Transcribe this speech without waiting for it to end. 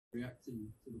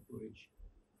reacting to the footage.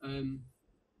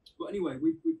 But anyway,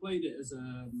 we played it as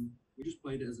we just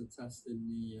played it as a test in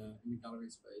the gallery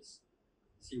space,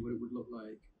 to see what it would look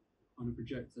like on a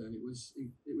projector, and it was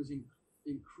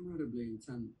incredibly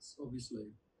intense.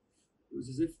 Obviously, it was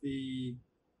as if the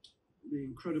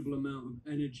incredible amount of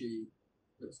energy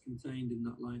that's contained in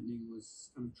that lightning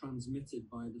was kind of transmitted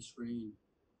by the screen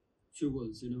to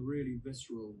us in a really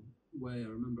visceral way. I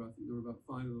remember, I think there were about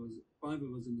five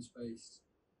of us in the space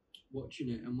watching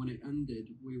it, and when it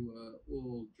ended, we were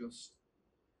all just,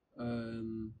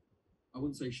 I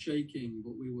wouldn't say shaking,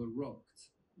 but we were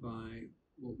rocked by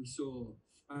what we saw.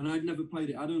 And I'd never played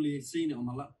it. I'd only seen it on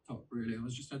my laptop, really. I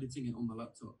was just editing it on my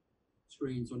laptop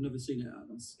screen, so I'd never seen it at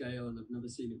that scale, and I've never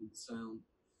seen it with sound.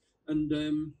 And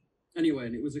anyway,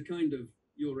 and it was a kind of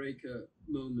eureka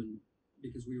moment,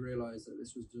 because we realized that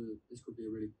this could be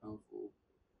a really powerful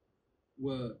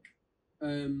work.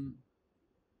 And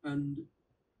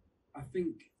I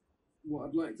think what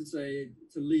I'd like to say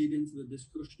to lead into the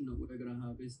discussion that we're going to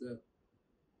have is that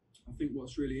I think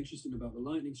what's really interesting about the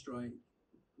lightning strike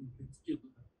in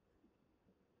particular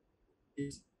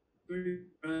is very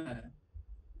rare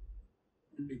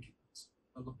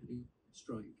a lightning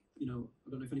strike. You know, I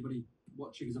don't know if anybody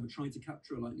watching has ever tried to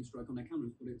capture a lightning strike on their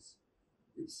cameras, but it's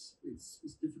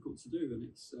difficult to do, and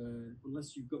it's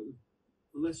unless you've got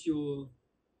your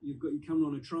camera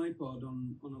on a tripod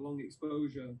on a long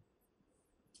exposure,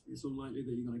 it's unlikely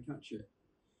that you're going to catch it,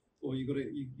 or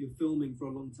you're filming for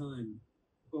a long time.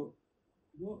 But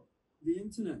what the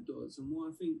internet does, and what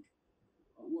I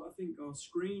think our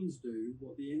screens do,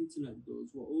 what the internet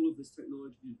does, what all of this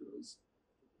technology does,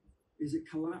 is it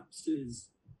collapses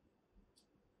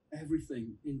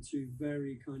everything into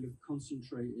very kind of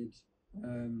concentrated,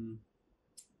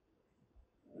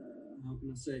 how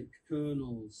can I say,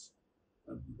 kernels,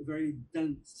 very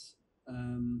dense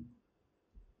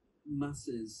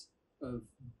masses of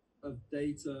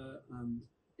data and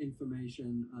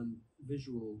information and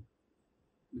visual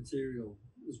material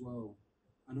as well.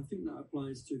 And I think that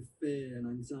applies to fear and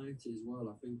anxiety as well.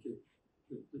 I think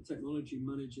the technology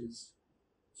manages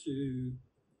to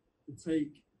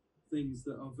take things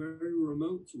that are very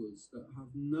remote to us, that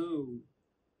have no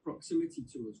proximity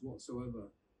to us whatsoever,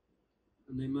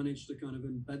 and they manage to kind of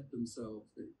embed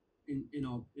themselves in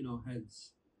our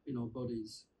heads, in our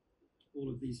bodies, all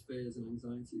of these fears and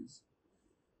anxieties.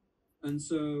 And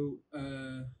so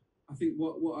I think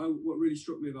what really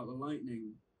struck me about the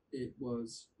lightning, it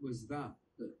was that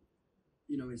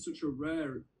you know, it's such a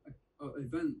rare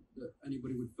event that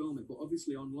anybody would film it, but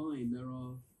obviously online there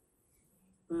are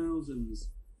thousands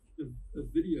of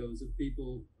videos of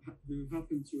people who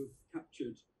happen to have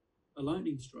captured a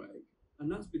lightning strike, and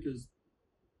that's because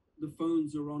the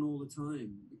phones are on all the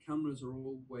time, the cameras are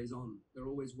always on, they're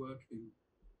always working.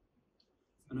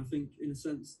 And I think, in a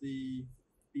sense, the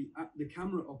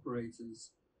camera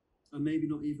operators are maybe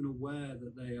not even aware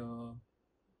that they are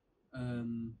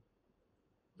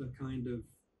the kind of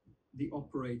the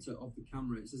operator of the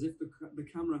camera. It's as if the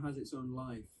camera has its own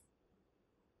life,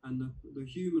 and the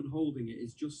human holding it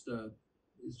is just a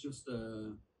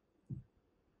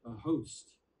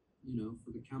host, you know,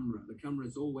 for the camera. The camera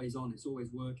is always on, it's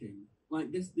always working.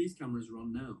 Like these cameras are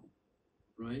on now,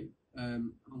 right?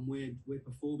 And we're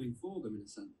performing for them in a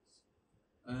sense.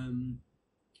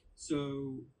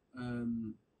 So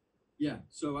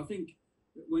I think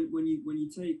when you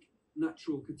take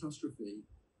natural catastrophe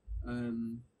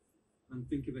and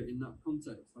think of it in that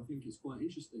context, I think it's quite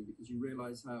interesting, because you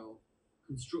realize how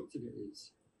constructed it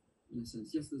is, in a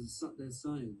sense. Yes, there's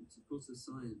science, of course there's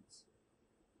science,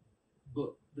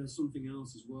 but there's something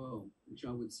else as well, which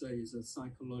I would say is a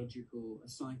psychic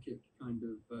kind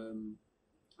of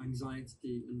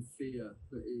anxiety and fear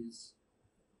that is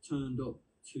turned up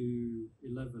to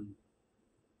 11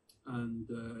 and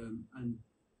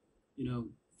you know,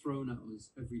 thrown at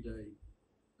us every day.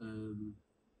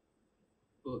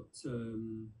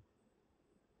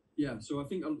 Yeah, so I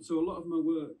think a lot of my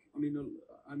work, I mean,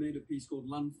 I made a piece called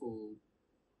Landfall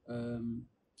a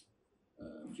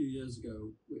few years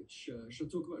ago, which should I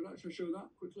talk about that? Should I show that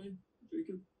quickly,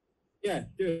 Jacob? Yeah,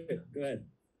 do it. Go ahead.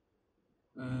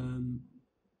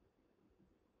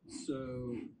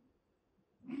 So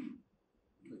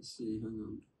let's see. Hang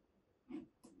on.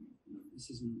 This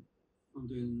isn't. I'm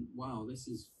doing. Wow, this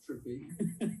is trippy.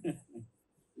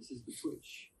 This is the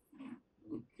Twitch.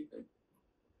 Okay.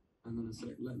 Hang on a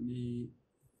sec. Let me.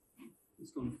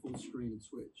 It's gone full screen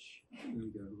Twitch. There we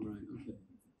go. Right. Okay.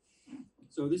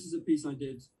 So this is a piece I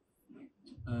did.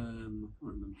 I can't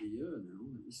remember the year now.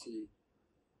 Let me see.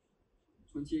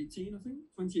 2018, I think.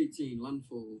 2018,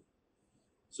 Landfall.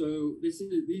 So these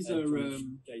are.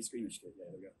 Yeah, your screen is straight. Yeah,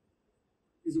 there we go.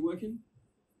 Is it working?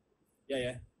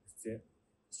 Yeah. That's it.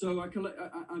 So I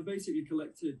basically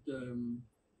collected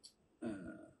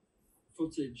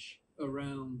footage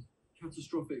around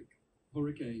catastrophic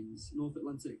hurricanes, North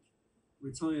Atlantic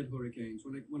retired hurricanes.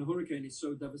 When a hurricane is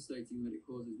so devastating that it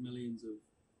causes millions of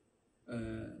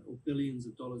or billions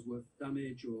of dollars worth of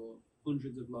damage or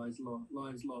hundreds of lives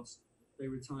lost, they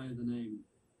retire the name.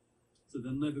 So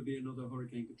there'll never be another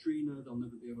Hurricane Katrina. There'll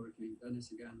never be a Hurricane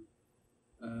Dennis again.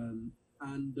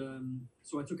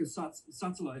 So I took a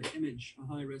satellite image, a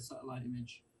high-res satellite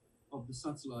image of the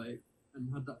satellite,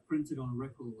 and had that printed on a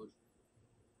record.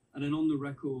 And then on the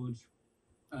record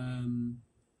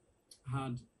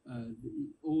had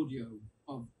the audio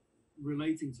of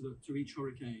relating to each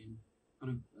hurricane,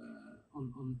 kind of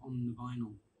on the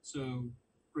vinyl. So,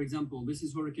 for example, this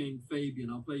is Hurricane Fabian.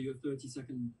 I'll play you a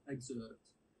 30-second excerpt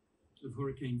of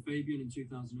Hurricane Fabian in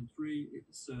 2003. It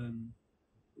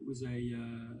was a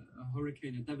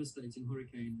hurricane, a devastating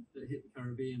hurricane that hit the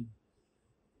Caribbean.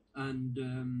 And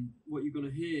what you're going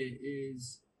to hear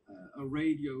is a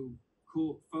radio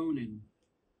phone-in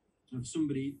of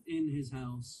somebody in his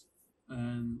house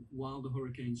while the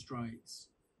hurricane strikes.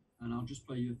 And I'll just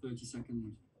play you a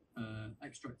 30-second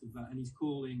extract of that. And he's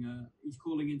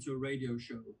calling into a radio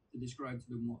show to describe to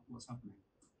them what's happening.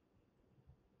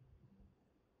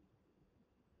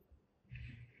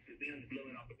 The wind's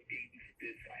blowing off of the gate.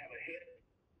 I have a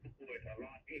headboard, a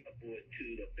rock paperboard to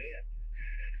the bed,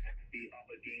 be up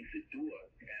against the door,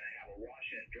 and I have a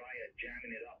washer and dryer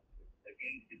jamming it up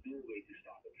against the doorway to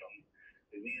stop it from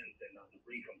the winds and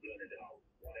debris from blowing it out.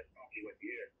 Well, that's probably what you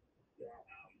hear. Yeah.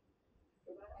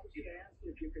 Well, I was going to ask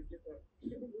you if you could get the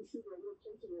receiver a little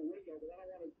closer to the window, but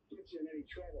I don't want to get you in any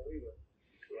trouble either.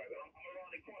 Right, but I'm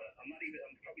around the corner. I'm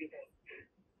probably about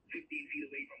 15 feet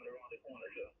away from it around the corner,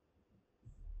 so.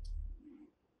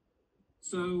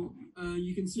 So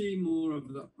you can see more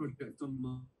of that project on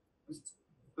my.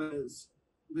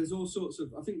 There's all sorts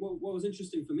of. I think what was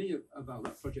interesting for me about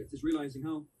that project is realizing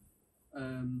how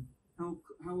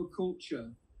a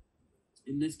culture,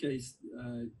 in this case,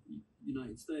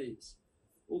 United States,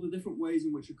 all the different ways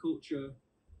in which a culture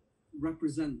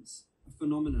represents a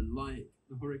phenomenon like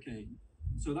the hurricane.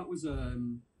 So that was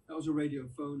a radio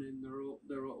phone-in.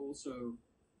 There are also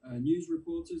news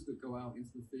reporters that go out into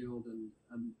the field and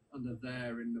are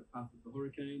there in the path of the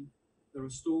hurricane. There are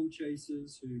storm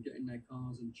chasers who get in their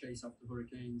cars and chase after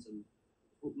hurricanes and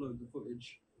upload the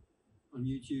footage on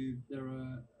YouTube. There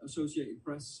are Associated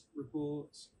Press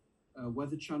reports,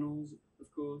 weather channels,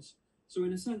 of course. So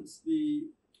in a sense,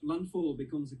 the landfall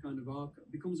becomes an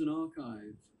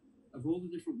archive of all the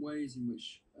different ways in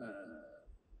which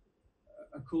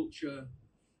a culture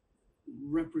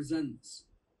represents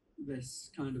this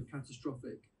kind of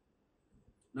catastrophic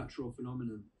natural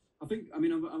phenomenon. I've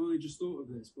only just thought of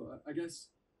this, but I guess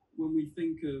when we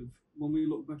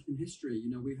look back in history,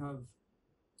 we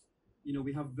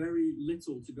have very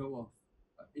little to go off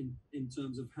in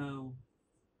terms of how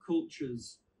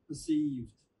cultures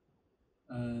perceived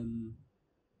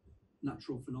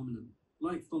natural phenomenon,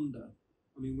 like thunder.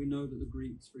 I mean, we know that the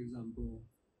Greeks, for example,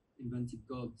 invented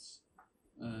gods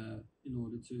in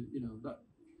order to, that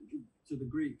to the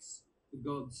Greeks, the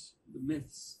gods, the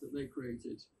myths that they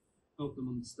created, help them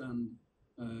understand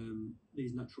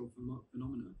these natural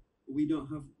phenomena. But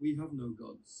we have no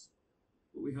gods.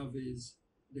 What we have is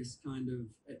this kind of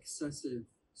excessive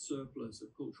surplus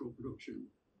of cultural production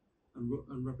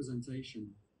and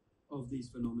representation of these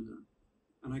phenomena.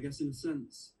 And I guess in a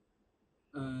sense,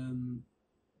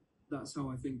 that's how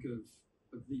I think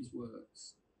of these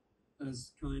works,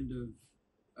 as kind of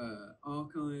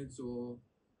archives or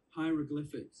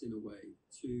hieroglyphics in a way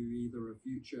to either a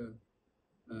future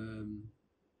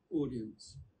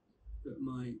audience that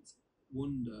might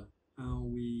wonder how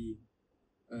we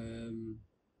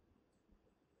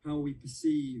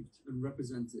perceived and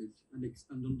represented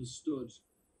and understood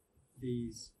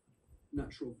these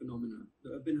natural phenomena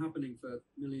that have been happening for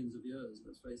millions of years.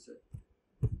 Let's face it.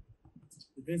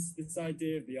 This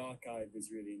idea of the archive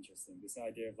is really interesting. This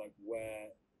idea of like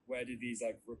where do these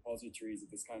like repositories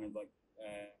of this kind of like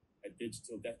a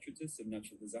digital detritus of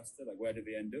natural disaster, like where do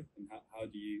they end up, and how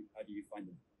do you find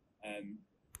them?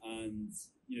 And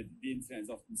the internet is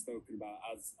often spoken about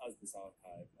as this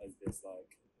archive, as this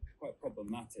like quite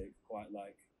problematic, quite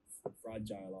like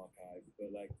fragile archive,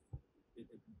 but like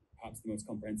perhaps the most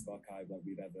comprehensive archive like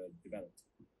we've ever developed.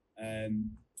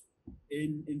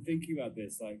 In thinking about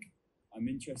this, like I'm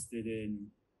interested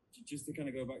in just to kind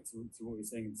of go back to what we were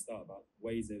saying at the start about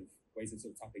ways of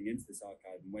sort of tapping into this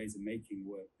archive and ways of making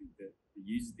work that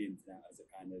uses the internet as a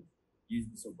kind of use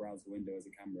the sort of browser window as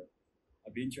a camera.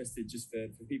 I'd be interested just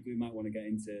for people who might want to get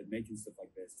into making stuff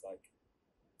like this, like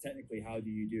technically, how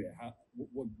do you do it?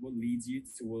 What leads you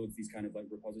towards these kind of like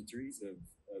repositories of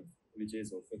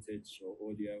images or footage or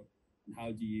audio, and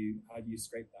how do you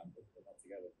scrape that and put that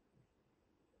together?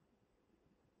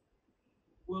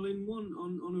 Well,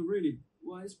 on a really,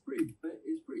 well, it's pretty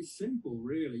simple,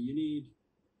 really. You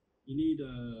need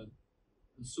a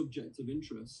subject of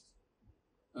interest.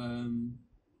 I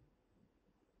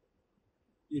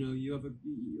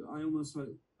almost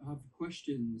have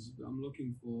questions that I'm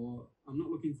looking for. I'm not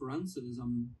looking for answers.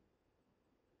 I'm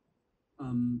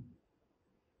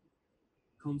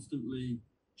constantly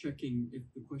checking if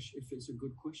it's a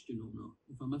good question or not.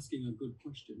 If I'm asking a good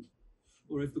question,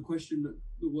 or if the question that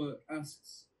the work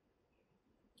asks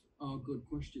are good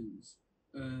questions.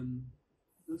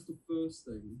 That's the first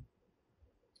thing.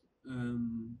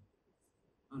 And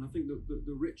I think that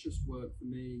the richest work for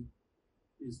me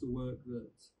is the work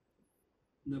that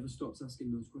never stops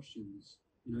asking those questions.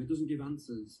 It doesn't give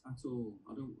answers at all.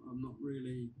 I'm not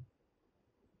really,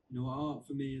 art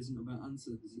for me isn't about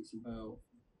answers, it's about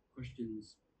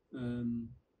questions.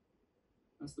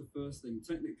 That's the first thing.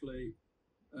 Technically,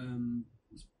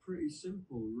 it's pretty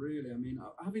simple, really. I mean,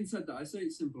 having said that, I say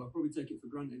it's simple, I probably take it for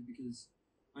granted because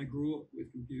I grew up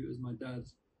with computers. My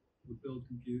dad would build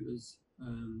computers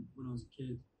when I was a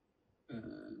kid,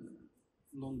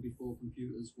 long before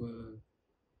computers were,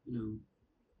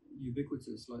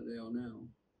 ubiquitous like they are now.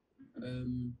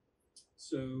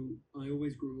 So I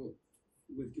always grew up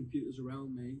with computers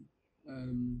around me.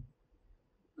 And,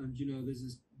 there's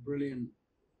this brilliant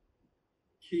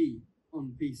key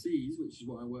on PCs, which is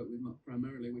what I work with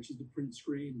primarily, which is the print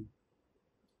screen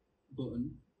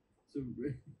button. So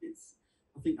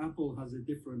I think Apple has a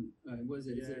different, what is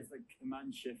it? Yeah, it's like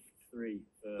Command-Shift-3.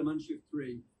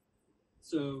 Command-Shift-3.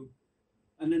 So,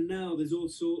 and then now there's all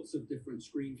sorts of different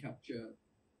screen capture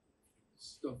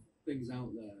things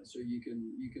out there. So you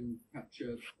can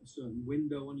capture a certain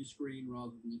window on your screen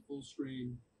rather than your full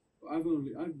screen. But I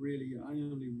only ever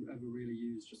really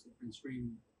use just the print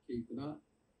screen key for that.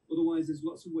 Otherwise, there's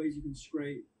lots of ways you can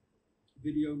scrape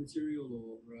video material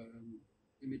or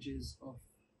images off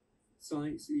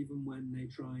sites, even when they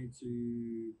try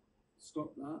to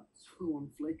stop that. So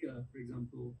on Flickr, for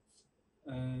example,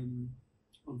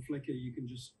 on Flickr you can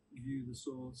just view the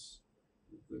source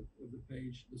of the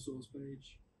page, the source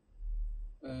page,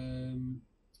 and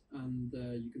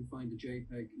you can find a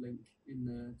JPEG link in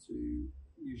there to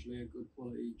usually a good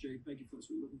quality JPEG if that's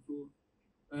what you're looking for.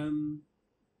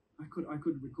 I could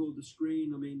record the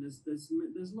screen. I mean,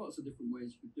 there's lots of different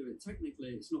ways you could do it. Technically,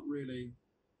 it's not really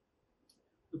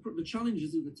the challenge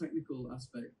isn't the technical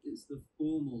aspect; it's the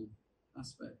formal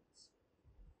aspects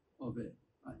of it.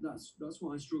 That's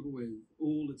what I struggle with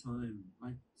all the time.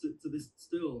 I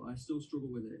still struggle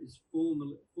with it. It's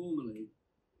formally,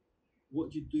 what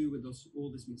do you do with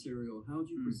all this material? How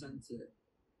do you present it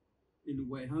in a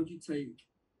way? How do you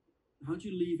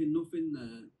leave enough in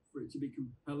there for it to be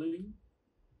compelling,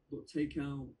 but take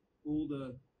out all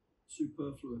the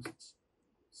superfluous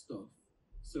stuff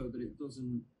so that it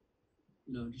doesn't,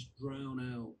 just drown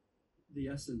out the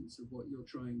essence of what you're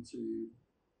trying to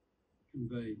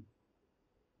convey.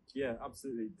 Yeah,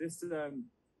 absolutely. This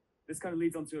kind of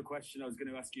leads on to a question I was going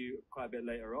to ask you quite a bit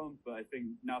later on, but I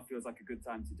think now feels like a good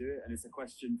time to do it. And it's a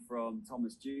question from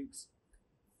Thomas Dukes.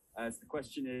 So the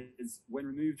question is, when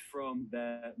removed from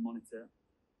their monitor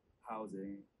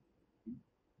housing,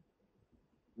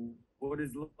 what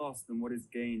is lost and what is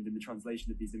gained in the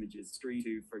translation of these images screen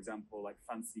to, for example, like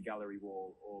fancy gallery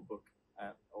wall or book,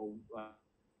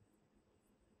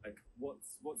 like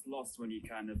what's lost when you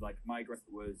kind of like migrate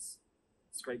was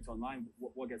scraped online?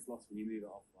 What gets lost when you move it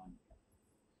offline?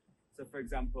 So, for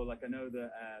example, like I know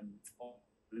that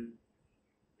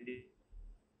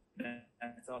that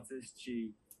artist,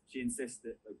 she insists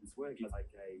that this work is like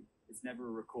it's never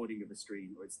a recording of a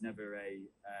screen, or it's never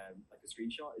like a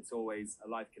screenshot. It's always a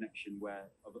live connection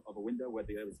of a window where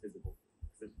the earth is visible.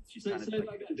 So she's kind of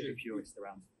like a bit of purist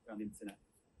around the internet.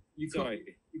 You cut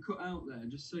out there.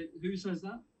 Just say, who says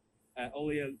that?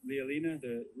 Olia Leolina,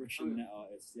 the Russian net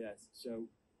artist, yes. So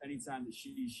anytime that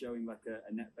she's showing like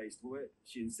a net-based work,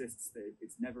 she insists that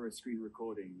it's never a screen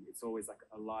recording. It's always like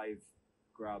a live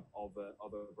grab of a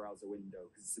browser window,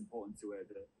 because it's important to her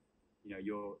that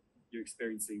you're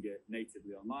experiencing it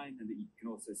natively online, and that you can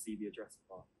also see the address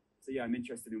bar. So yeah, I'm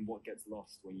interested in what gets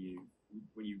lost when you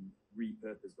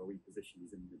repurpose or reposition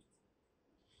these images.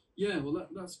 Yeah, well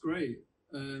that's great.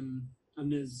 And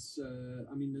there's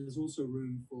also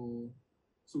room for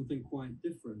something quite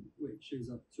different, which is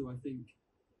up to I think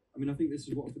this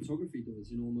is what photography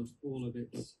does in almost all of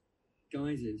its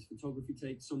guises. Photography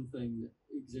takes something that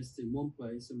exists in one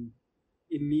place and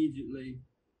immediately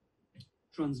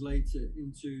translates it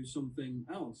into something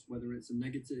else, whether it's a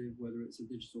negative, whether it's a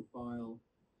digital file,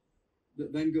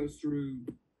 that then goes through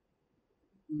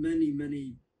many,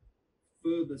 many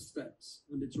further steps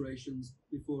and iterations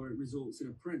before it results in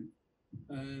a print.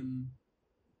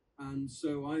 And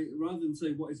so rather than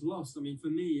say what is lost, I mean, for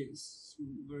me, it's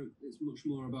much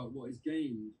more about what is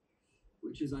gained,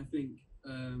 which is, I think,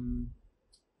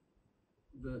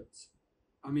 that,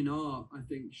 I mean, art, I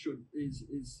think, should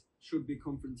be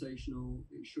confrontational.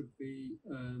 It should be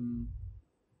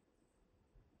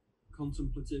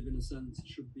contemplative in a sense. It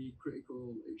should be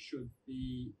critical. It should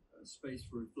be a space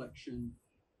for reflection.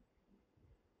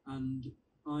 And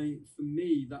for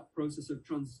me, that process of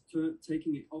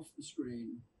taking it off the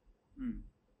screen,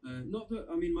 not that,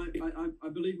 I mean, I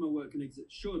believe my work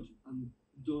should and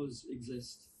does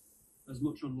exist as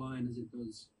much online as it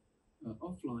does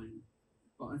offline.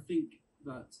 But I think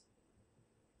that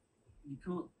you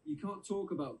can't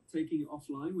talk about taking it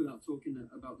offline without talking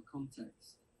about the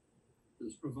context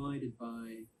that's provided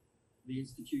by the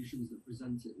institutions that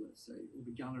present it, let's say, or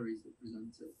the galleries that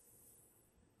present it.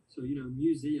 So, you know,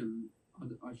 museum, I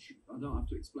don't have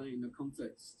to explain the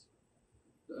context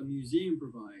that a museum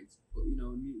provides, but, you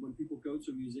know, when people go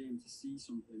to a museum to see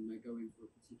something, they're going for a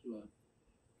particular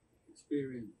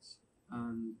experience.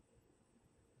 And,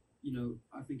 you know,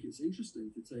 I think it's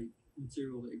interesting to take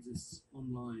material that exists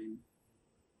online,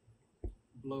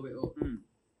 blow it up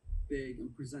big,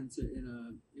 and present it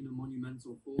in a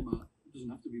monumental format. It doesn't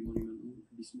have to be monumental, it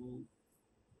can be small.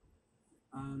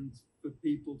 And for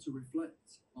people to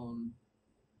reflect on,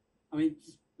 I mean,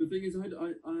 the thing is,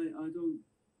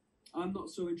 I'm not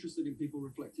so interested in people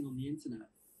reflecting on the internet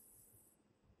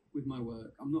with my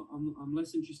work. I'm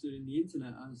less interested in the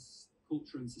internet as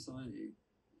culture and society.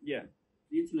 Yeah.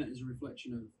 The internet is a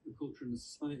reflection of the culture and the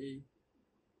society,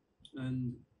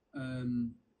 and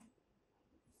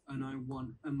I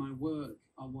want my work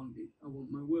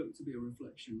to be a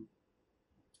reflection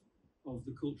of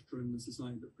the culture and the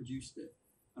society that produced it,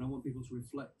 and I want people to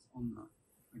reflect on that,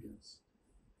 I guess.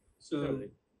 So,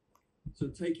 totally. So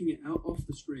taking it off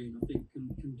the screen, I think,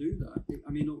 can do that.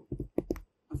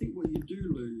 I think what you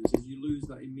do lose is you lose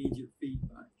that immediate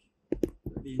feedback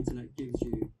that the internet gives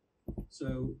you.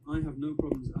 So I have no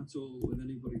problems at all with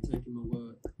anybody taking my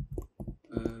work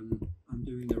and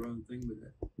doing their own thing with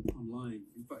it online.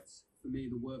 In fact, for me,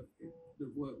 the work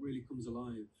really comes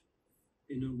alive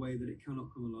in a way that it cannot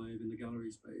come alive in the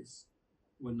gallery space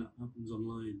when that happens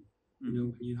online. You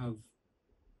know, when you have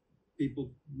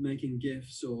people making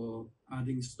GIFs or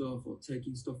adding stuff or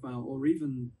taking stuff out, or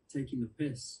even taking the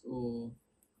piss or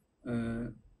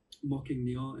mocking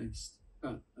the artist.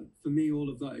 For me, all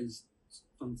of that is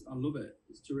I love it.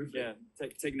 It's terrific. Yeah,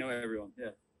 take note, everyone.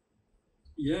 Yeah.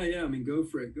 Yeah. I mean, go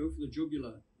for it. Go for the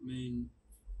jugular. I mean,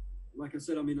 like I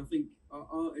said, I mean, I think our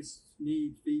artists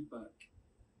need feedback.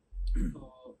 An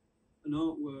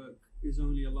artwork is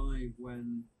only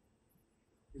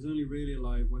really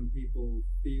alive when people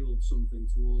feel something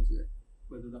towards it,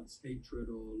 whether that's hatred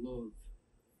or love.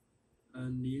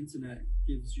 And the internet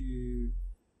gives you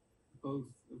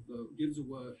both of those,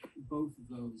 both of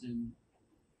those in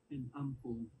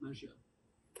ample measure.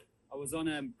 I was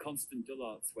on Constant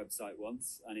Dullart's website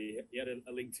once, and he had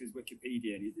a link to his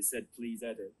Wikipedia, and he said, please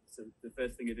edit. So the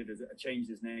first thing I did is I changed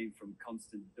his name from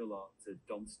Constant Dullart to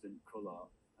Donstant Cullart,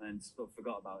 and sort of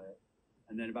forgot about it.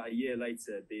 And then about a year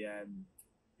later, the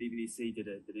BBC did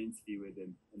an interview with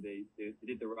him, and they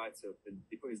did the write-up, and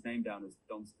they put his name down as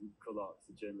Donstant Cullart.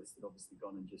 The journalist had obviously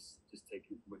gone and just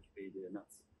taken it from Wikipedia, and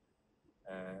that's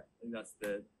I think that's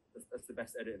the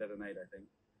best edit I've ever made, I think.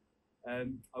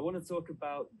 I want to talk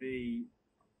about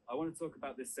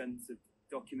this sense of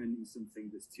documenting something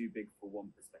that's too big for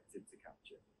one perspective to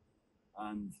capture.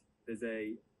 And there's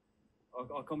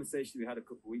our conversation we had a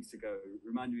couple of weeks ago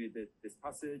reminded me of this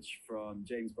passage from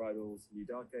James Bridle's New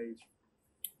Dark Age.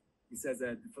 He says,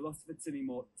 the philosopher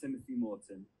Timothy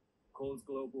Morton calls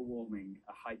global warming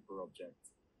a hyper-object.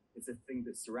 It's a thing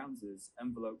that surrounds us,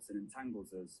 envelopes and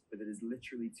entangles us, but it is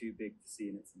literally too big to see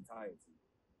in its entirety.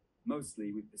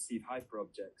 Mostly, we perceive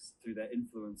hyper-objects through their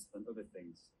influence on other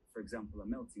things. For example, a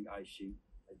melting ice sheet,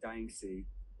 a dying sea,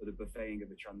 or the buffeting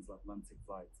of a transatlantic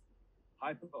flight.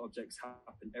 Hyper-objects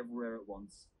happen everywhere at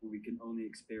once, but we can only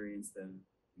experience them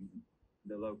in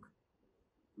the local.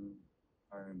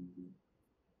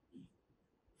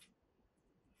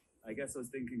 I guess I was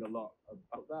thinking a lot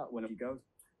about that when he goes.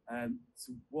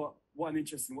 So what I'm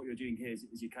interested in what you're doing here is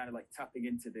you're kind of like tapping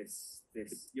into this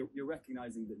you're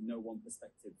recognizing that no one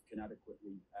perspective can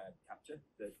adequately capture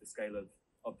the scale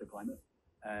of the climate.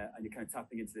 and you're kind of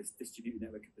tapping into this distributed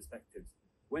network of perspectives.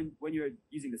 When you're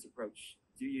using this approach,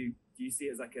 do you see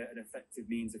it as like an effective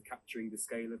means of capturing the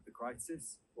scale of the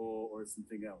crisis, or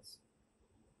something else?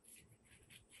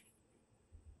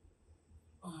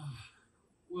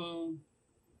 Well,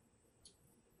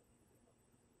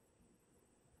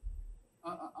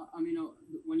 I mean,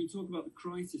 when you talk about the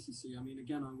crisis, you see, I mean,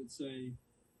 again, I would say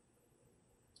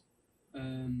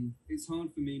it's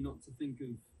hard for me not to think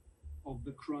of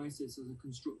the crisis as a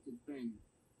constructed thing,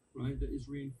 right? That is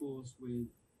reinforced with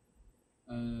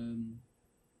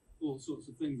all sorts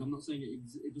of things. I'm not saying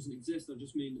it doesn't exist. I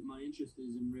just mean that my interest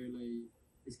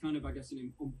is kind of, I guess,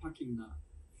 in unpacking that.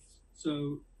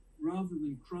 So rather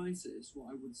than crisis,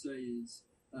 what I would say is,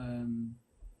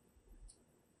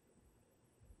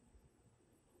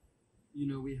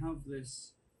 we have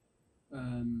this,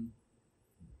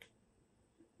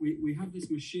 we have this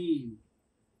machine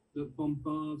that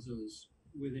bombards us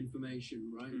with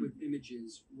information, right? With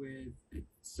images, with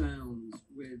sounds,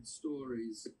 with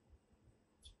stories,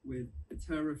 with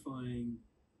terrifying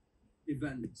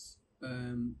events.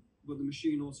 But the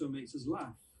machine also makes us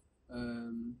laugh.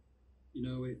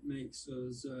 It makes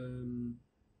us,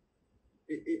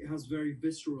 it has very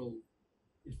visceral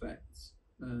effects.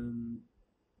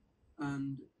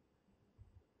 And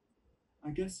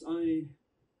I guess I'm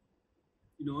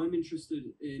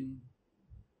interested in,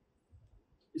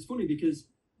 it's funny because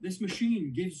this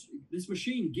machine gives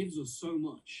us so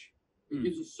much. It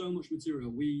gives us so much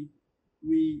material. We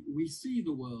see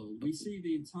the world, we see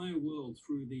the entire world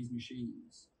through these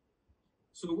machines.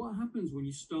 So what happens when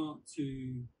you start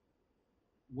to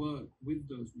work with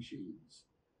those machines?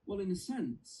 Well, in a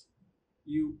sense,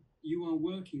 you are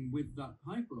working with that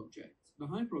hyperobject. The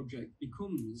hyperobject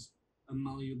becomes a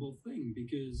malleable thing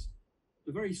because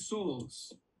the very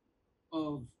source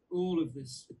of all of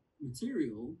this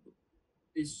material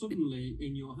is suddenly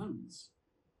in your hands,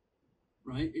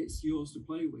 right? It's yours to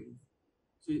play with.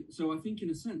 So I think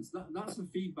in a sense that's a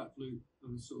feedback loop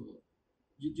of a sort.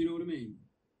 Do you know what I mean?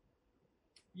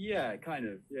 Yeah, kind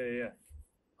of. Yeah.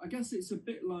 I guess it's a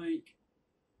bit like,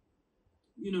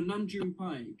 Nanjun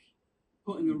Pike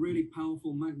putting a really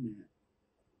powerful magnet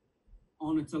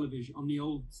on a television, on the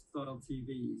old style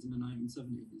TVs in the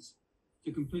 1970s,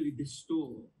 to completely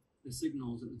distort the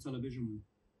signals that the television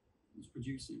was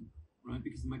producing, right?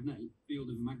 Because the magnetic field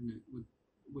of a magnet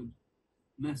would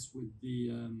mess with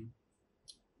the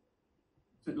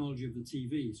technology of the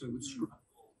TV, so it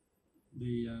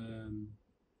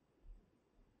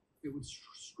would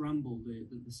scramble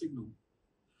the signal.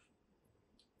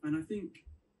 And I think,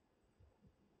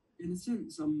 in a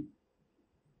sense, I'm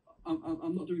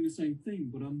not doing the same thing,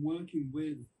 but I'm working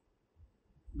with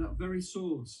that very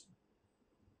source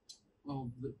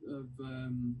of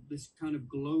this kind of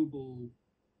global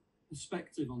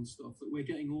perspective on stuff that we're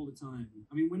getting all the time.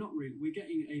 I mean, we're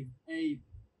getting a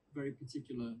very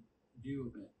particular view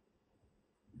of it.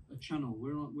 A channel.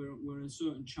 We're on a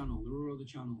certain channel. There are other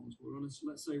channels.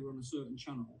 Let's say we're on a certain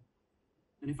channel,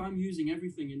 and if I'm using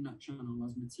everything in that channel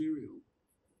as material,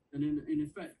 then in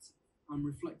effect I'm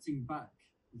reflecting back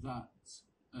that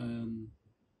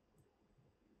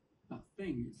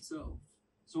thing itself.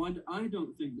 So I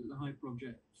don't think that the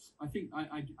hyperobject. I think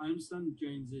I understand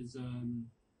James's. I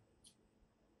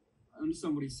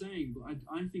understand what he's saying, but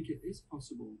I think it is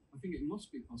possible. I think it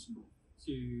must be possible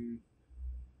to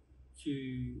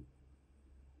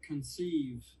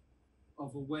conceive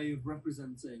of a way of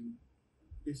representing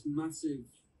this massive,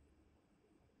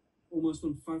 almost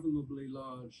unfathomably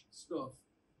large stuff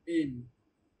in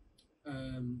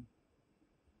a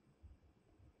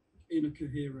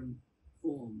coherent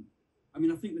form. I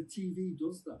mean, I think the TV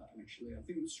does that, actually. I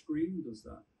think the screen does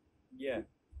that. Yeah.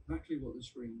 Exactly what the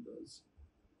screen does.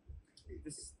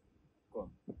 Go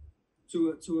on.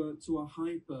 To a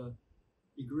hyper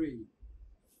degree,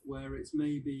 where it's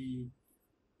maybe,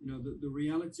 the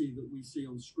reality that we see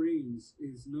on screens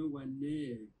is nowhere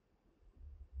near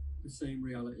the same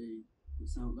reality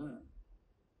that's out there.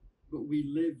 But we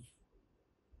live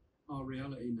our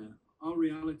reality now. Our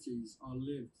realities are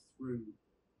lived through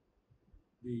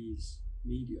these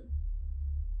media.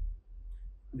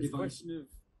 This question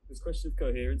of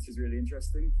coherence is really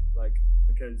interesting,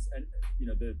 because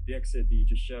the excerpt that you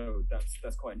just showed,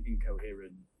 that's quite an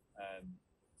incoherent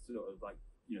sort of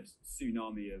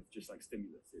tsunami of just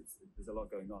stimulus. There's a lot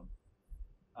going on,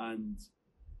 and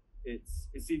it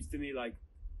seems to me like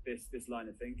this line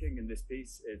of thinking and this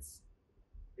piece, it's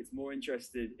more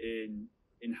interested in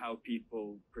how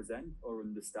people present or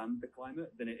understand the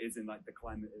climate than it is in the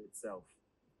climate itself.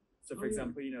 So for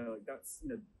example,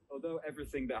 although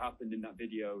everything that happened in that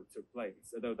video took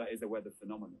place, although that is a weather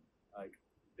phenomenon,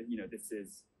 this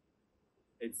is,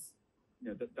 it's,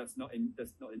 that's not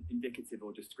indicative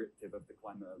or descriptive of the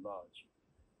climate at large.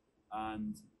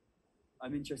 And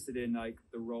I'm interested in like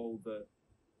the role that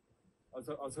I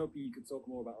was hoping you could talk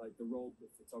more about like the role that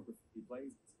photography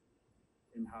plays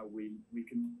in how we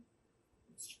can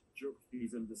construct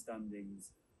these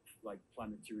understandings like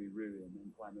planetary ruin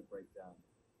and climate breakdown.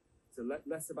 So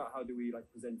less about how do we like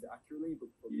present it accurately, but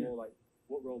more like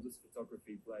what role does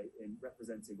photography play in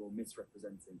representing or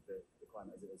misrepresenting the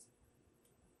climate as it is?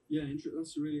 Yeah,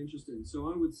 that's really interesting.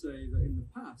 So I would say that in the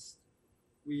past,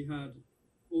 we had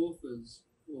authors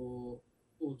or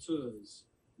auteurs,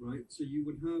 right? So you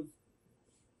would have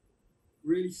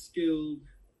really skilled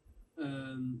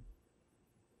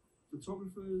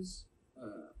photographers,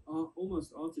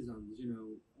 almost artisans,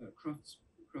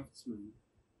 craftsmen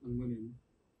and women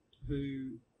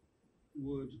who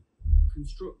would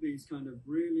construct these kind of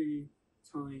really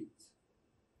tight,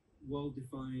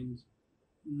 well-defined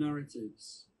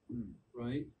narratives,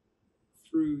 right,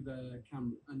 through their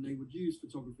camera, and they would use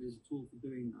photography as a tool for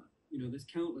doing that. There's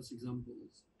countless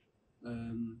examples,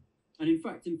 and in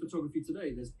fact, in photography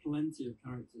today, there's plenty of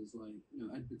characters like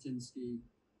Ed Batinsky,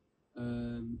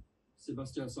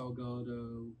 Sebastião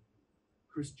Salgado,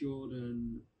 Chris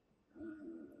Jordan,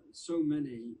 so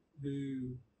many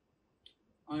who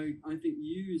I think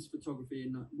use photography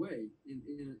in that way,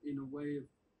 in a way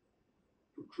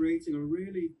of creating a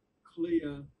really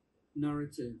clear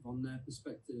narrative on their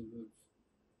perspective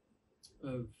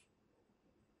of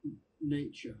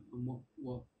nature and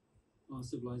what our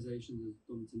civilization has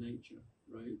done to nature,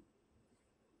 right?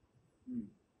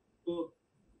 But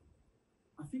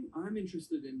I think I'm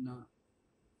interested in that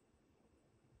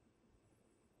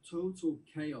total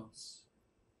chaos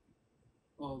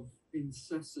of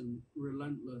incessant,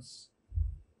 relentless,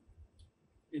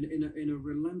 in a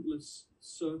relentless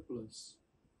surplus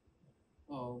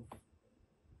of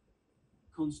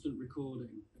constant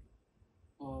recording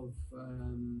of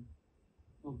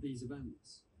these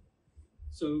events,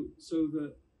 so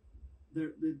that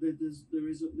there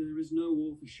is no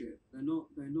authorship. They're not.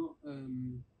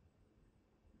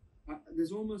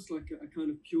 There's almost like a kind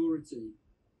of purity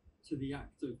to the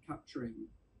act of capturing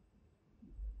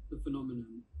the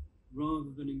phenomenon,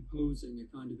 rather than imposing a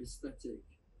kind of aesthetic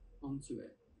onto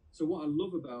it. So what I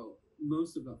love about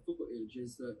most of that footage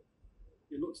is that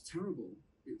it looks terrible.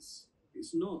 It's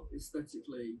not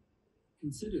aesthetically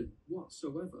considered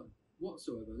whatsoever.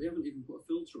 They haven't even put a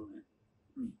filter on it.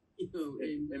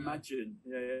 Imagine,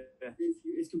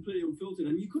 it's completely unfiltered.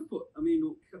 And you could put,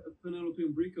 Penelope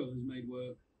Umbrico has made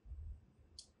work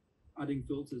adding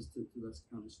filters to this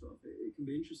kind of stuff. It can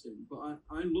be interesting, but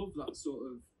I love that sort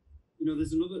of.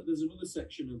 There's another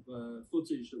section of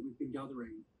footage that we've been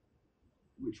gathering,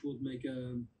 which we'll make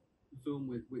a film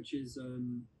with, which is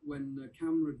when the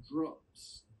camera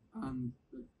drops and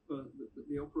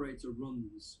the operator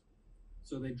runs.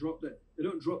 So they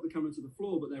don't drop the camera to the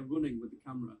floor, but they're running with the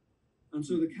camera, and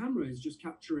so the camera is just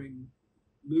capturing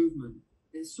movement.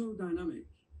 It's so dynamic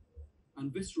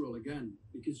and visceral again,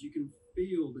 because you can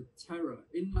feel the terror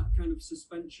in that kind of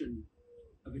suspension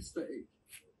of aesthetic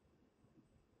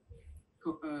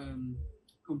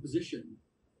composition.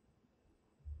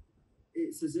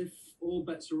 It's as if all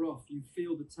bets are off. You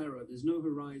feel the terror. There's no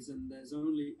horizon. There's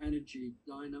only energy,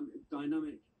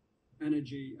 dynamic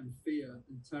energy and fear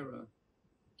and terror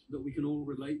that we can all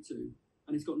relate to.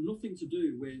 And it's got nothing to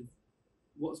do with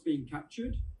what's being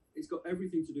captured. It's got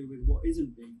everything to do with what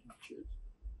isn't being captured,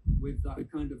 with that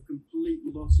kind of complete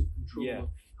loss of control of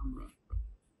the camera.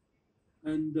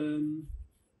 And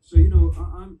so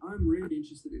I'm really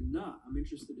interested in that. I'm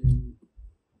interested in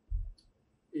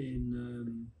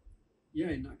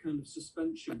that kind of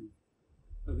suspension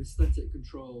of aesthetic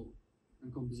control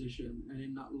and composition, and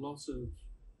in that loss of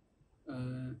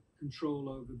control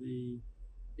over the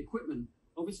equipment.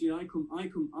 Obviously, I come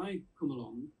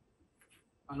along,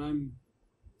 and I'm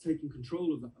taking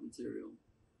control of that material.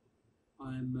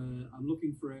 I'm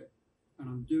looking for it, and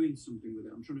I'm doing something with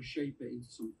it. I'm trying to shape it into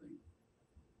something.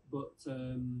 But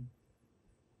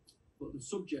the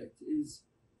subject is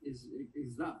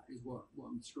what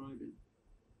I'm describing.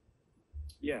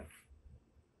 Yeah.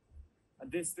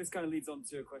 And this kind of leads on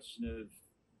to a question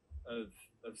of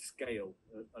scale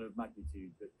and of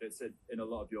magnitude that's in a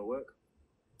lot of your work.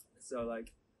 So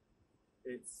like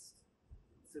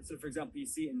so for example, you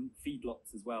see it in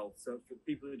feedlots as well. So for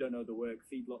people who don't know the work,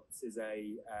 feedlots is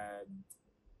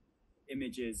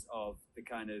images of the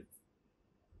kind of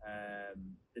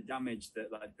the damage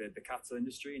that like the cattle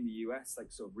industry in the US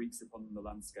like sort of wreaks upon the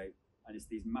landscape, and it's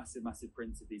these massive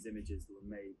prints of these images that were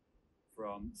made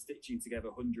from stitching together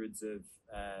hundreds of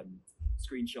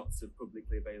screenshots of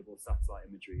publicly available satellite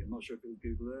imagery. I'm not sure if it was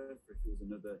Google Earth or if it was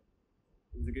another.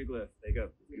 It was a Google Earth. There you go,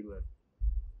 Google Earth.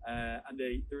 And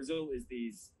the result is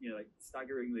these, like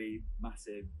staggeringly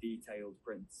massive, detailed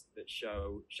prints that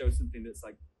show something that's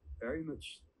like very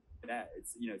much there.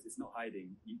 It's it's not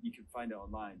hiding. You can find it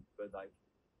online, but like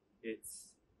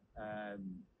it's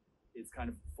kind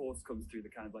of force comes through the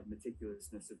kind of like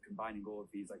meticulousness of combining all of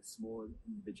these like small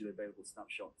individually available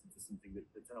snapshots into something that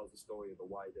tells a story of a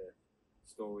wider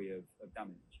story of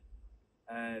damage.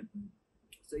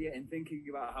 So yeah, in thinking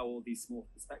about how all these small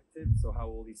perspectives or how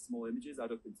all these small images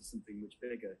add up into something much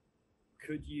bigger,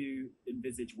 could you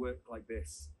envisage work like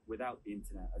this without the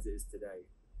internet as it is today?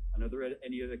 And are there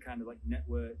any other kind of like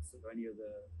networks or any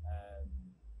other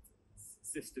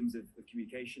systems of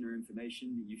communication or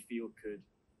information that you feel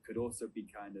could also be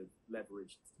kind of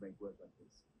leveraged to make work like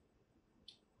this?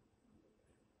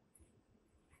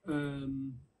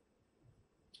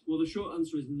 Well, the short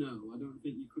answer is no. I don't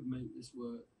think you could make this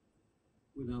work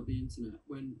without the internet.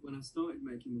 When I started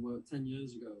making the work 10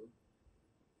 years ago,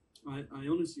 I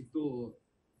honestly thought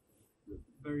that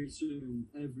very soon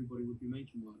everybody would be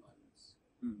making work like this.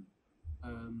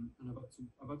 And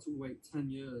I've had to wait 10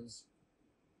 years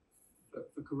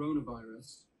for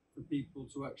coronavirus for people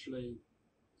to actually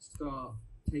start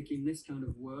taking this kind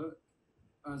of work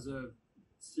as a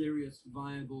serious,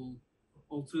 viable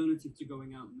alternative to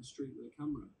going out in the street with a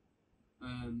camera.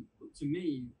 But to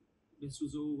me, this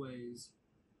was always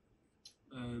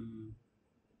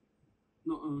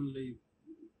not only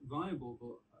viable,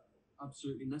 but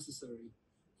absolutely necessary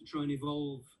to try and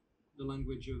evolve the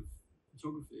language of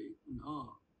photography and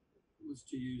art, was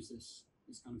to use this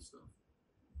kind of stuff.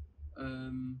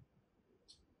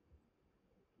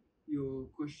 Your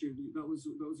question, that was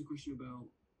a question about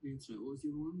the internet. What was the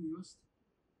other one you asked?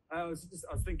 I was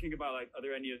thinking about like, are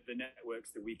there any other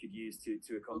networks that we could use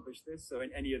to accomplish this? So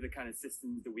any other kind of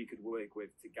systems that we could work with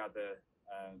to gather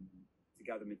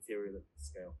material at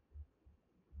scale?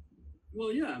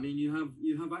 Well, yeah, I mean, you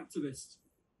have activist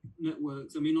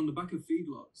networks. I mean, on the back of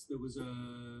feedlots, there was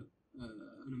an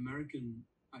American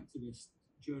activist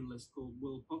journalist called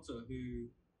Will Potter who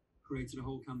created a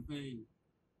whole campaign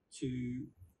to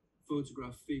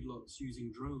photograph feedlots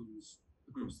using drones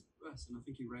across the US, and I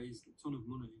think he raised a ton of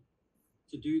money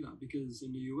to do that, because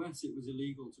in the US it was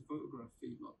illegal to photograph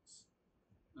feedlots.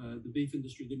 The beef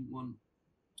industry didn't want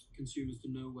consumers to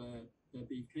know where their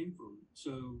beef came from.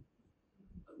 So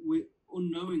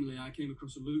unknowingly, I came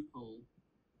across a loophole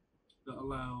that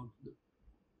allowed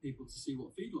people to see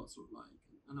what feedlots look like.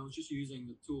 And I was just using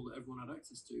the tool that everyone had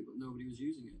access to, but nobody was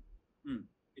using it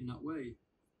in that way.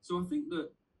 So I think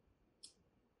that,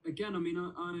 again, I mean,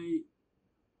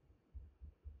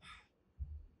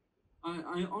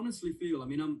 I honestly feel, I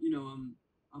mean, I'm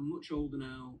much older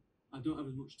now. I don't have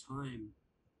as much time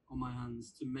on my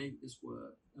hands to make this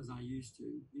work as I used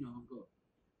to. I've got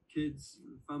kids,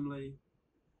 family,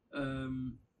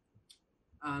 and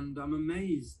I'm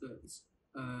amazed that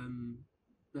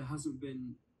there hasn't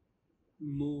been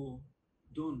more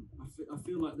done. I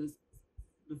feel like the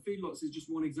feedlots is just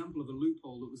one example of a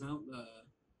loophole that was out there.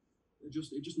 It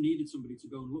just needed somebody to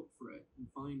go and look for it and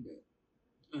find it,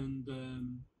 and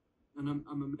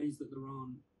I'm amazed that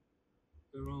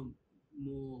there aren't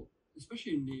more,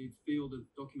 especially in the field of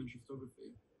documentary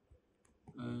photography.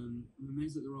 I'm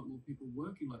amazed that there aren't more people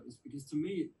working like this, because to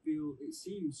me it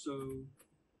seems so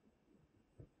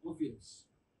obvious.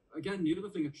 Again, the other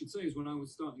thing I should say is when I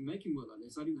was starting making work like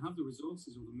this, I didn't have the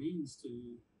resources or the means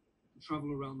to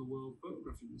travel around the world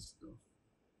photographing this stuff.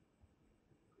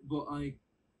 But I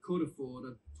could afford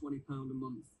a £20 a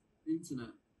month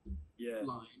internet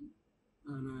line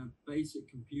and a basic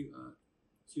computer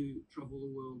to travel the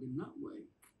world in that way.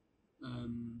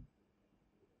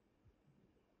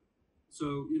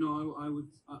 So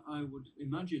I would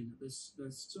imagine that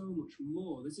there's so much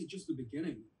more. This is just the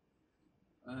beginning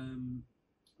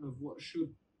of what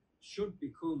should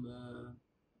become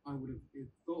I would have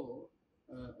thought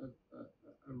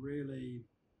a really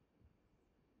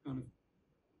kind of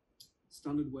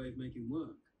standard way of making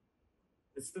work.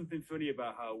 There's something funny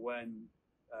about how when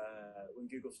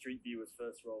Google Street View was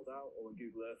first rolled out, or when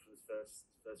Google Earth was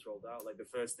first rolled out, like the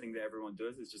first thing that everyone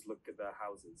does is just look at their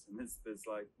houses. And there's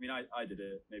like, I mean, I did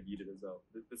it, maybe you did as well.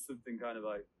 There's something kind of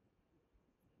like,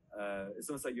 it's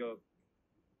almost like you're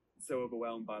so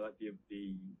overwhelmed by like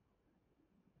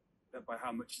by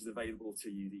how much is available to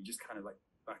you that you just kind of like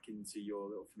back into your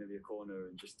little familiar corner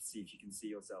and just see if you can see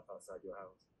yourself outside your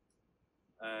house.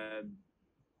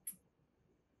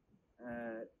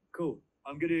 Cool.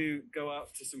 I'm going to go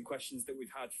out to some questions that we've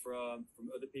had from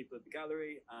other people at the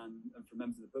gallery and from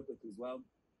members of the public as well.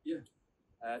 Yeah.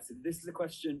 So this is a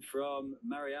question from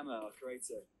Mariama, our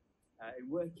creator. In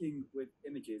working with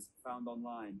images found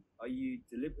online, are you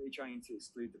deliberately trying to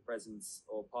exclude the presence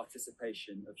or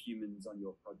participation of humans on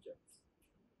your projects?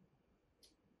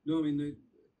 No, I mean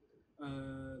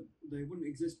they wouldn't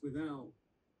exist without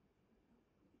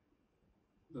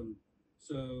them.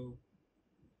 So,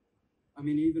 I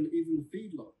mean, even the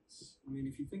feedlots. I mean,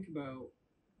 if you think about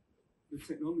the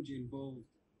technology involved,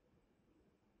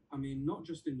 I mean, not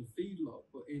just in the feedlot,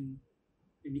 but in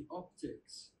the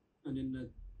optics and in the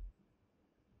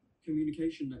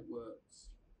communication networks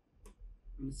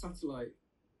and the satellite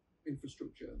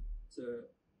infrastructure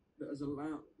that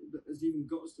has even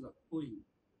got us to that point.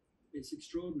 It's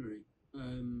extraordinary.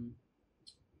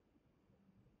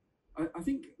 I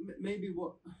think maybe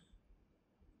what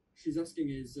she's asking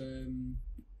is a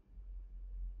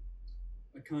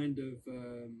kind of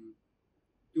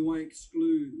do I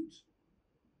exclude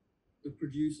the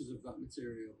producers of that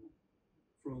material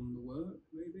from the work,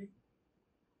 maybe?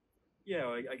 Yeah,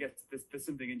 I guess there's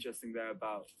something interesting there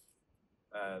about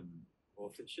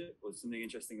authorship, or something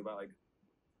interesting about like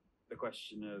the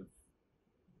question of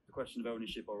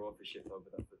ownership or authorship over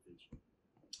that footage.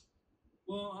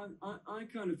 Well, I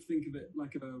kind of think of it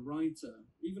like a writer,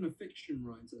 even a fiction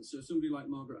writer. So somebody like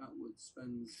Margaret Atwood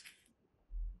spends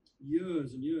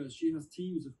years and years. She has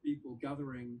teams of people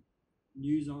gathering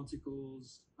news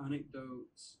articles,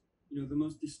 anecdotes, the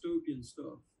most dystopian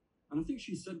stuff. And I think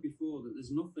she said before that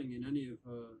there's nothing in any of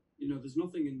her, there's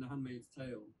nothing in The Handmaid's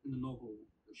Tale, in the novel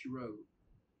that she wrote,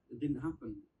 that didn't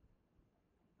happen.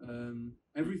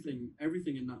 Everything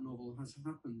in that novel has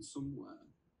happened somewhere.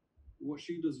 What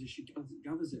she does is she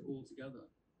gathers it all together.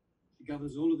 She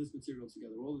gathers all of this material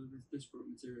together, all of this disparate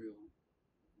material,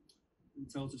 and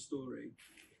tells a story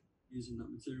using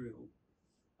that material.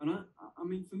 And I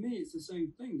mean, for me, it's the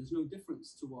same thing. There's no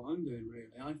difference to what I'm doing,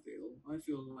 really. I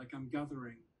feel like I'm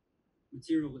gathering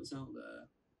material that's out there,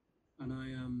 and I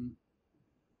am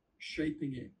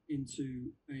shaping it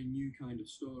into a new kind of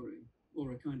story,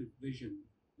 or a kind of vision,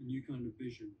 a new kind of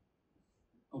vision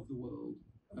of the world,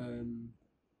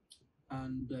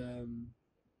 and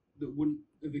that wouldn't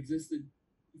have existed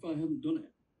if I hadn't done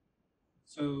it.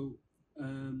 So,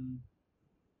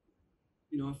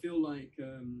 I feel like,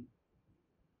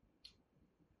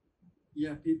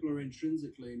 people are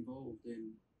intrinsically involved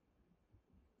in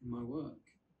my work.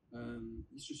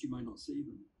 It's just you might not see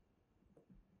them.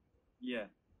 Yeah,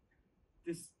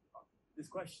 this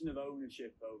question of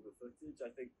ownership over footage, I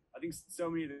think so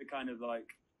many of the kind of like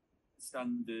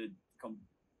standard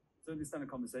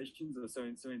conversations, or so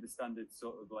many of the standard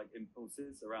sort of like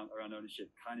impulses around ownership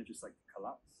kind of just like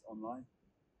collapse online.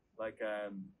 Like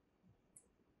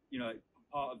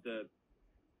part of the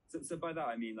so by that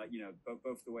I mean like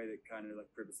both the way that kind of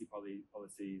like privacy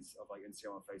policies of like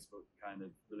Instagram or Facebook kind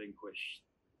of relinquish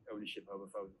ownership over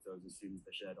photos as soon as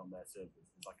they're shared on their servers.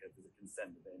 There's a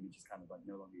consent that the image is kind of like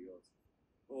no longer yours.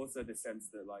 But also the sense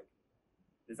that like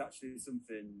there's actually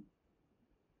something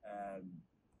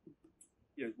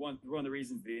one of the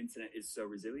reasons the internet is so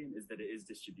resilient is that it is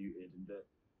distributed, and that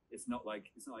it's not like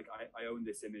I own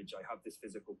this image, I have this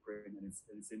physical print, and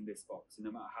it's in this box, and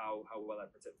no matter how well I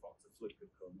protect the box, a flood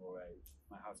could come, or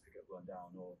my house could get blown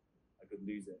down, or I could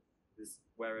lose it.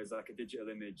 Whereas like a digital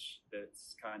image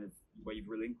that's kind of where you've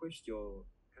relinquished your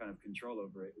kind of control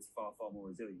over it is far more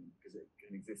resilient, because it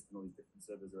can exist in all these different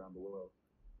servers around the world.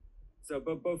 So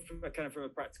both from a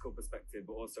practical perspective,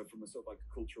 but also from a sort of like a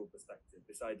cultural perspective,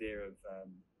 this idea of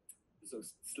the sort of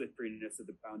slipperiness of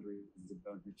the boundaries of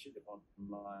ownership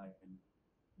online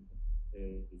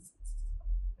is,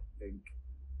 I think,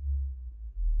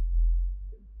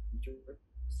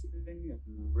 interesting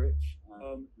and rich.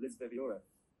 Liz Viviora.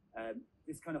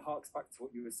 This kind of harks back to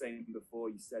what you were saying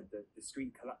before. You said that the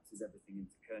screen collapses everything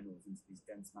into kernels, into these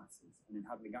dense masses, and in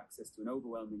having access to an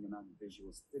overwhelming amount of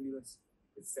visual stimulus,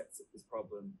 it sets up this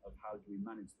problem of how do we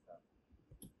manage that.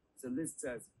 So Liz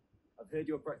says, I've heard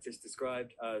your practice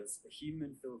described as a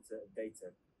human filter of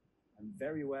data. I'm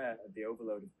very aware of the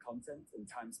overload of content and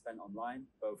time spent online,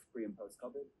 both pre and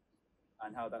post-COVID,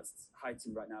 and how that's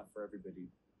heightened right now for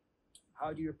everybody.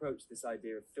 How do you approach this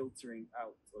idea of filtering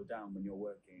out or down when you're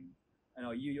working? And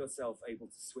are you yourself able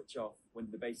to switch off when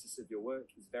the basis of your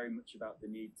work is very much about the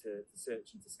need to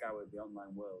search and to scour the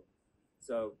online world?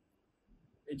 So,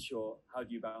 in short, how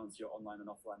do you balance your online and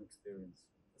offline experience?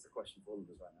 That's a question for all of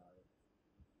us right now.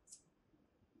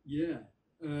 Yeah.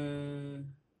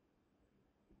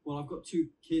 Well, I've got two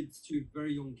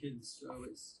very young kids, so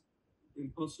it's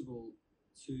impossible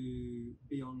to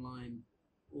be online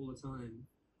all the time.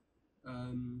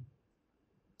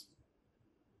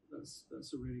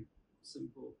 That's a really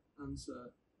simple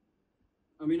answer.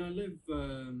 I mean, I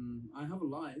have a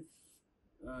life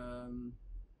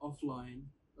offline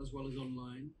as well as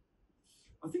online.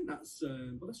 I think but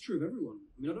that's true of everyone.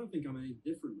 I mean, I don't think I'm any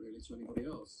different really to anybody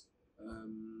else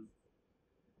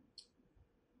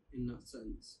in that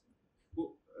sense. But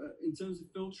in terms of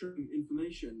filtering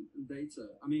information and data,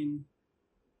 I mean,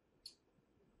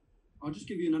 I'll just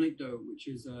give you an anecdote, which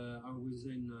is I was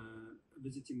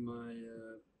visiting my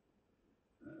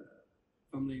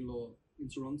family-in-law in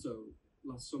Toronto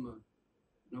last summer,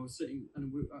 and I was sitting,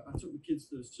 and I took the kids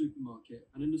to the supermarket,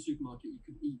 and in the supermarket you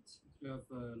could eat. You have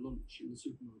lunch in the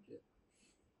supermarket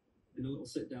in a little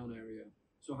sit-down area.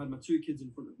 So I had my two kids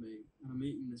in front of me, and I'm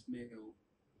eating this meal,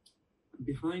 and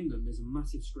behind them there's a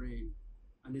massive screen,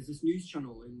 and there's this news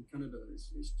channel in Canada.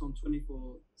 It's on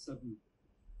 24/7,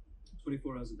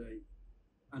 24 hours a day,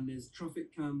 and there's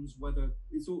traffic cams, weather.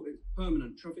 It's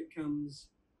permanent traffic cams,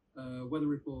 weather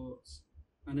reports,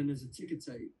 and then there's a ticker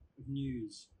tape of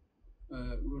news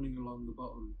running along the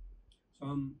bottom. So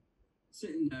I'm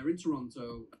sitting there in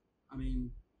Toronto. I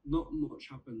mean, not much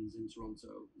happens in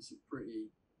Toronto. It's a pretty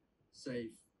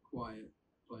safe, quiet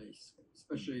place,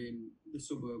 especially in the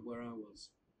suburb where I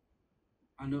was.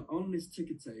 And on this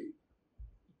ticker tape,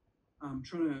 I'm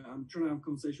trying to have a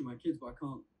conversation with my kids, but I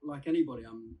can't. Like anybody,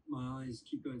 my eyes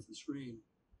keep going to the screen.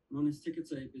 And on this ticker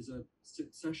tape is a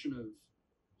succession of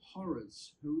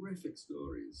horrors, horrific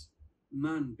stories.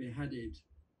 Man beheaded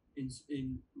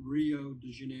in Rio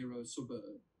de Janeiro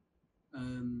suburb.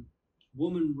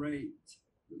 Woman raped,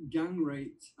 gang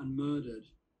raped and murdered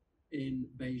in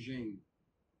Beijing.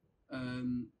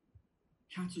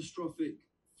 Catastrophic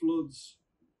floods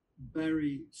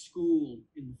bury school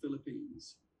in the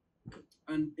Philippines.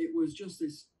 And it was just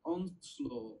this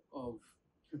onslaught of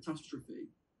catastrophe.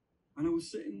 And I was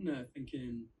sitting there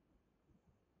thinking,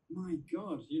 my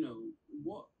God,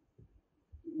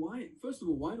 why? First of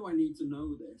all, why do I need to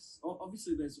know this?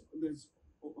 Obviously, there's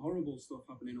horrible stuff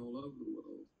happening all over the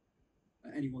world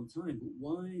at any one time. But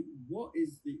why? What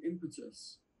is the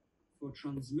impetus for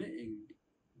transmitting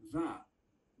that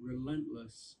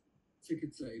relentless ticker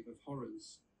tape of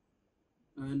horrors?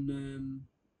 And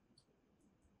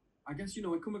I guess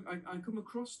I come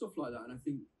across stuff like that, and I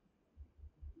think,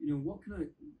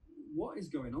 what is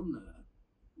going on there?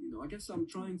 I guess I'm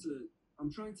trying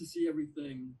to see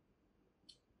everything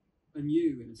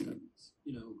anew in a sense.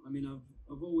 I mean,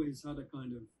 I've always had a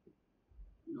kind of,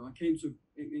 I came to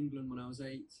England when I was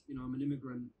 8. I'm an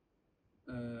immigrant,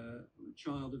 I'm a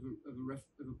child of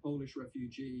a Polish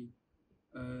refugee,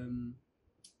 from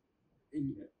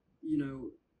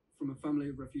a family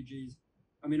of refugees.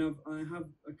 I mean, I have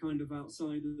a kind of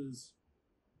outsider's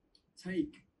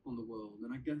take on the world,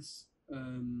 and I guess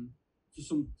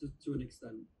to an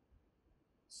extent.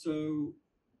 So,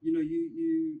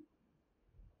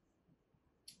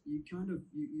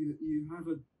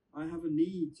 I have a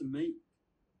need to make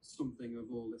something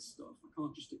of all this stuff. I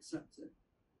can't just accept it.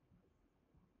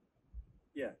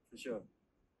 Yeah, for sure.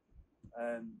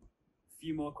 A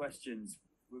few more questions.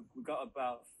 We've got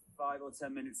about 5 or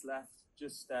 10 minutes left.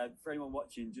 Just for anyone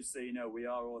watching, just so you know, we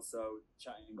are also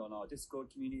chatting on our Discord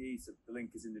community. So the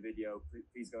link is in the video.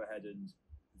 Please go ahead and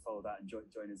follow that and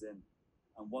join us in.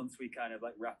 And once we kind of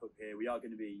wrap up here, we are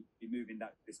going to be moving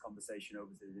this conversation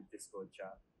over to the Discord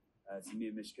chat. So me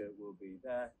and Mishka will be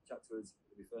there, chat to us.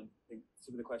 It'll be fun. I think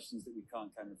some of the questions that we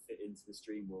can't kind of fit into the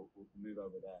stream, we'll move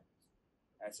over there.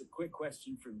 So quick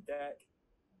question from Derek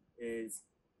is,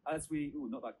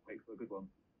 not that quick, but a good one.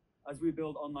 As we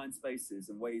build online spaces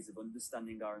and ways of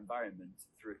understanding our environment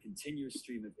through a continuous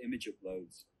stream of image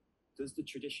uploads, does the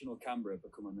traditional camera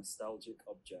become a nostalgic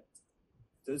object?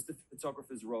 Does the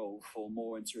photographer's role fall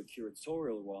more into a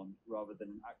curatorial one rather than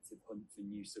an active hunt for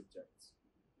new subjects?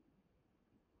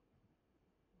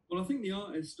 Well, I think the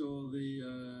artist or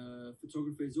the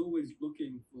photographer is always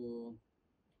looking for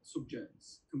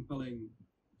subjects, compelling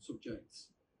subjects.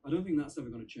 I don't think that's ever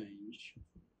going to change.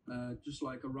 Just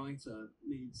like a writer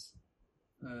needs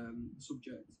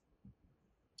subject.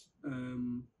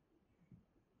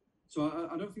 So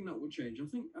I don't think that will change. I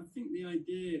think the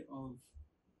idea of,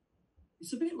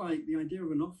 it's a bit like the idea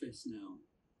of an office now.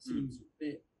 Seems a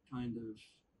bit kind of,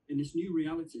 in this new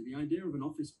reality, the idea of an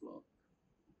office block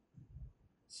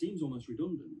seems almost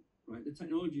redundant, right? The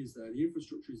technology is there, the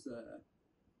infrastructure is there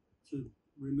to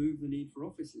remove the need for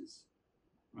offices.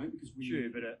 Right, because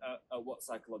true, but at what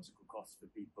psychological cost for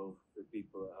people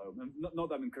at home? And not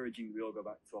that I'm encouraging we all go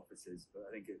back to offices, but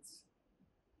I think it's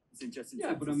interesting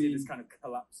to see this kind of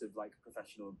collapse of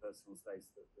professional and personal space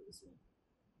that we're seeing.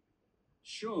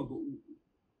 Sure, but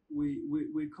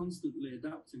we're constantly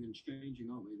adapting and changing,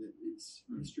 aren't we? That it's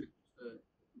history,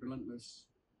 relentless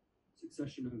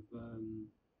succession of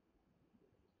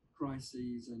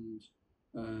crises and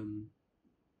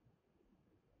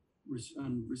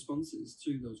responses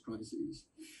to those crises.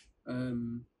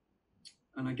 And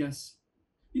I guess,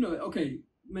 okay,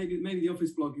 maybe the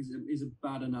office blog is a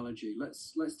bad analogy.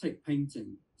 Let's take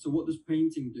painting. So what does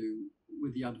painting do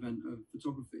with the advent of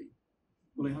photography?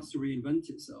 Well, it has to reinvent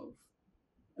itself.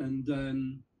 And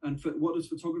what does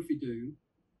photography do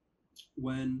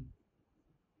when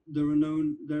there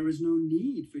is no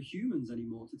need for humans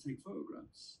anymore to take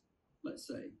photographs? Let's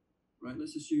say, right?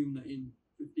 Let's assume that in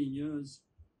 15 years,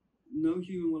 no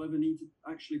human will ever need to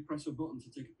actually press a button to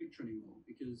take a picture anymore,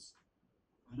 because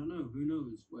I don't know, who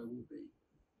knows where we'll be.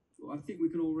 Well, I think we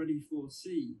can already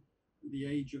foresee the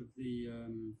age of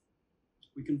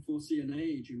we can foresee an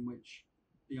age in which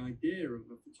the idea of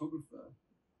a photographer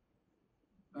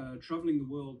traveling the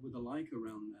world with a Leica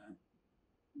around their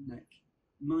neck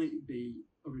might be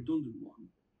a redundant one,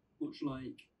 much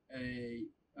like a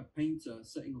painter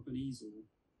setting up an easel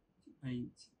to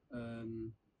paint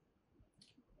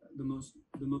the most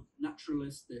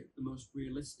naturalistic, the most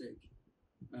realistic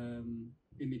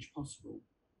image possible,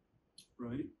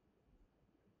 right?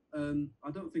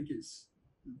 I don't think it's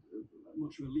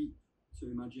much of a leap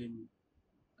to imagine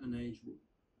an age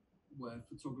where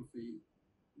photography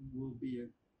will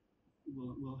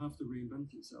have to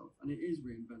reinvent itself, and it is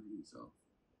reinventing itself.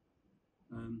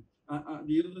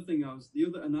 The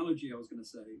other analogy I was going to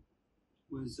say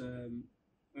was,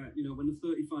 when the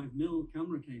 35mm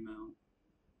camera came out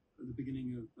at the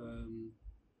beginning of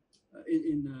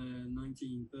in the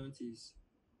 1930s,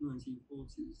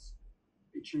 1940s,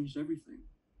 it changed everything,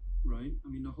 right? I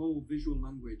mean, the whole visual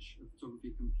language of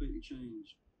photography completely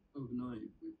changed overnight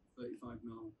with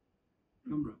 35mm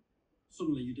camera.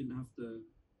 Suddenly, you didn't have to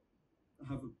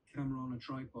have a camera on a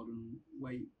tripod and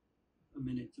wait a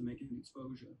minute to make an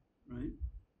exposure, right?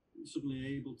 You're suddenly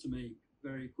able to make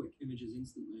very quick images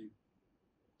instantly.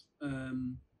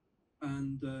 And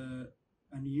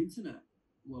the internet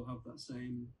will have that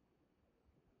same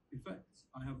effect.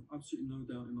 I have absolutely no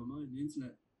doubt in my mind. The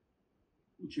internet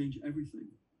will change everything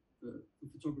for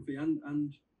photography and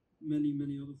many,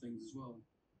 many other things as well.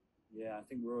 Yeah, I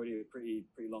think we're already a pretty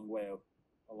long way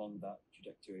along that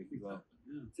trajectory as well.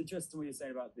 Yeah. It's interesting what you're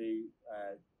saying about the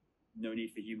no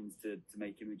need for humans to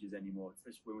make images anymore,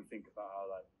 especially when we think about how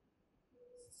like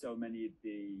so many of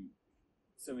the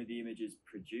images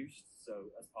produced,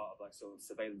 so as part of like sort of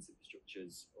surveillance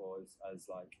infrastructures or as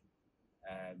like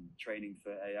training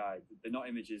for AI, they're not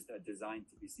images that are designed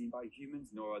to be seen by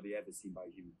humans, nor are they ever seen by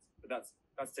humans. But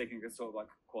that's taking a sort of like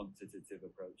quantitative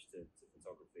approach to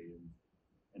photography and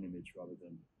an image, rather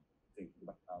than thinking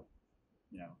about how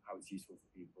it's useful for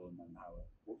people and then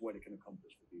what it can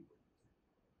accomplish for people.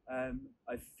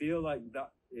 I feel like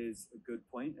that is a good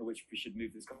point at which we should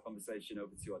move this conversation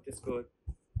over to our Discord.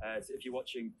 So if you're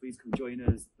watching, please come join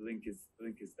us. The link is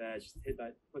there. Just hit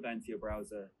that, put that into your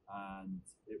browser, and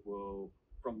it will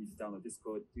prompt you to download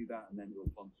Discord. Do that, and then it will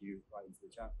plonk you right into the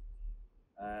chat.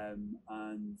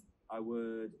 And I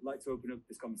would like to open up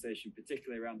this conversation,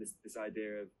 particularly around this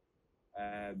idea of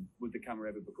would the camera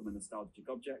ever become a nostalgic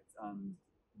object, and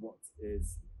what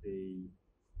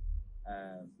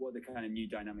are the kind of new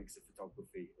dynamics of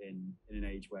photography in an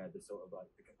age where the sort of like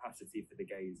the capacity for the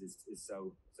gaze is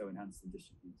so enhanced and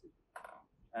distributed.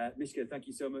 Mishka, thank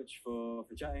you so much for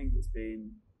chatting. It's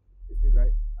been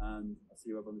great, and I'll see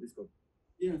you over on the Discord.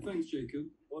 Yeah, thanks, Jacob.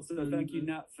 Also, thank you,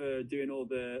 Nat, for doing all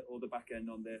the back end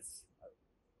on this.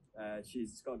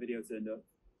 She's got a video turned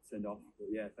off, but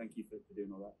yeah, thank you for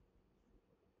doing all that.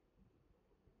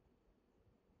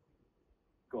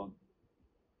 Go on.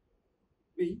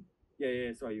 Me?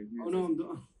 Yeah, sorry. You no, I'm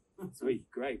done.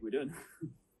 Sweet, great, we're done.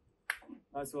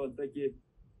 Nice one, thank you.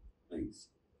 Thanks.